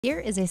Here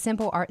is a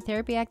simple art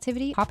therapy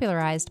activity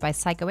popularized by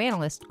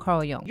psychoanalyst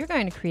Carl Jung. You're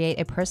going to create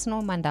a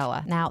personal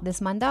mandala. Now,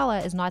 this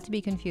mandala is not to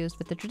be confused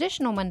with the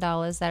traditional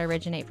mandalas that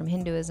originate from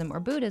Hinduism or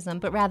Buddhism,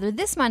 but rather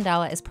this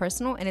mandala is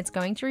personal and it's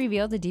going to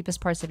reveal the deepest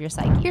parts of your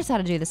psyche. Here's how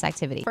to do this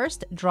activity.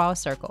 First, draw a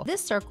circle.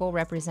 This circle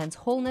represents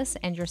wholeness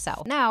and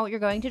yourself. Now, you're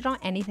going to draw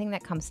anything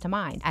that comes to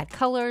mind. Add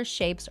colors,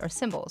 shapes, or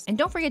symbols. And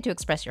don't forget to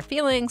express your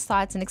feelings,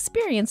 thoughts, and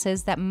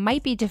experiences that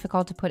might be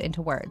difficult to put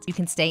into words. You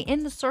can stay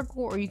in the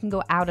circle or you can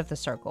go out of the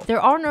circle. There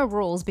are no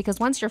rules because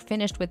once you're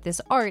finished with this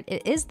art,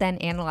 it is then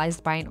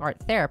analyzed by an art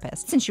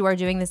therapist. Since you are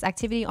doing this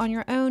activity on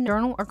your own,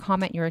 journal or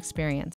comment your experience.